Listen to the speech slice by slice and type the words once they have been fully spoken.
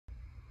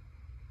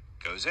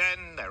Goes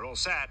in, they're all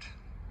set.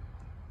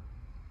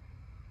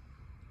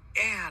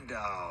 And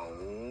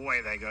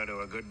away they go to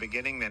a good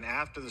beginning. Then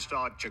after the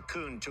start,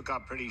 Chacun took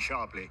up pretty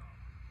sharply.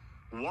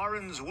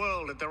 Warren's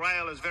World at the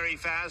rail is very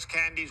fast.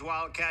 Candy's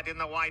Wildcat in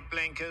the white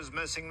blinkers,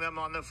 missing them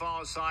on the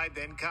far side.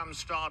 Then comes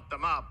Start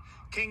Them Up.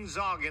 King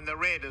Zog in the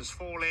red is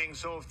 4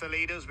 lengths off the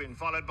leaders, been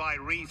followed by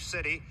Reef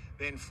City.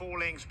 Then 4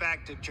 lengths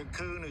back to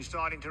Chacun, who's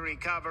starting to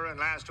recover. And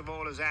last of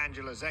all is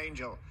Angela's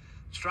Angel.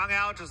 Strung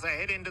out as they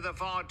head into the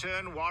far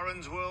turn.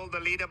 Warren's World, the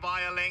leader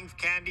by a length.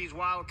 Candy's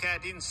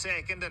Wildcat in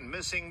second, and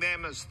missing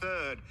them as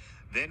third.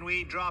 Then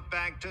we drop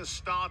back to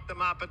Start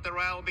Them Up at the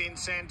rail, being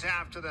sent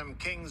after them.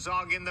 King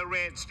Zog in the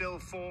red, still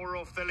 4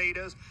 off the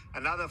leaders.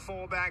 Another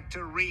 4 back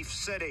to Reef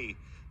City.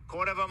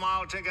 Quarter of a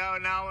mile to go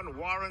now, and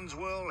Warren's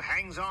World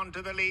hangs on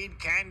to the lead.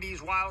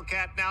 Candy's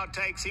Wildcat now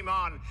takes him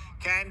on.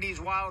 Candy's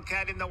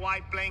Wildcat in the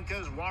white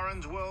blinkers.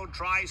 Warren's World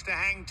tries to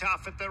hang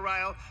tough at the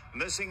rail.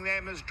 Missing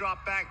them is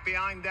dropped back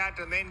behind that,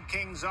 and then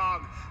King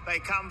Zog. They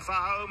come for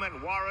home,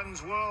 and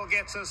Warren's World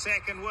gets a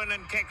second win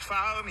and kicks for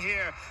home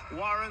here.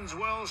 Warren's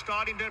World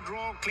starting to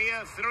draw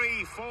clear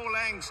 3-4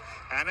 lengths,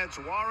 and it's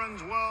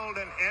Warren's World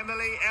and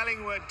Emily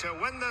Ellingwood to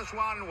win this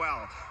one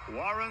well.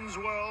 Warren's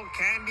World,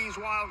 Candy's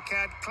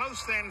Wildcat,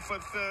 close then for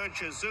third,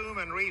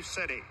 Shazoom and Reef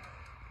City.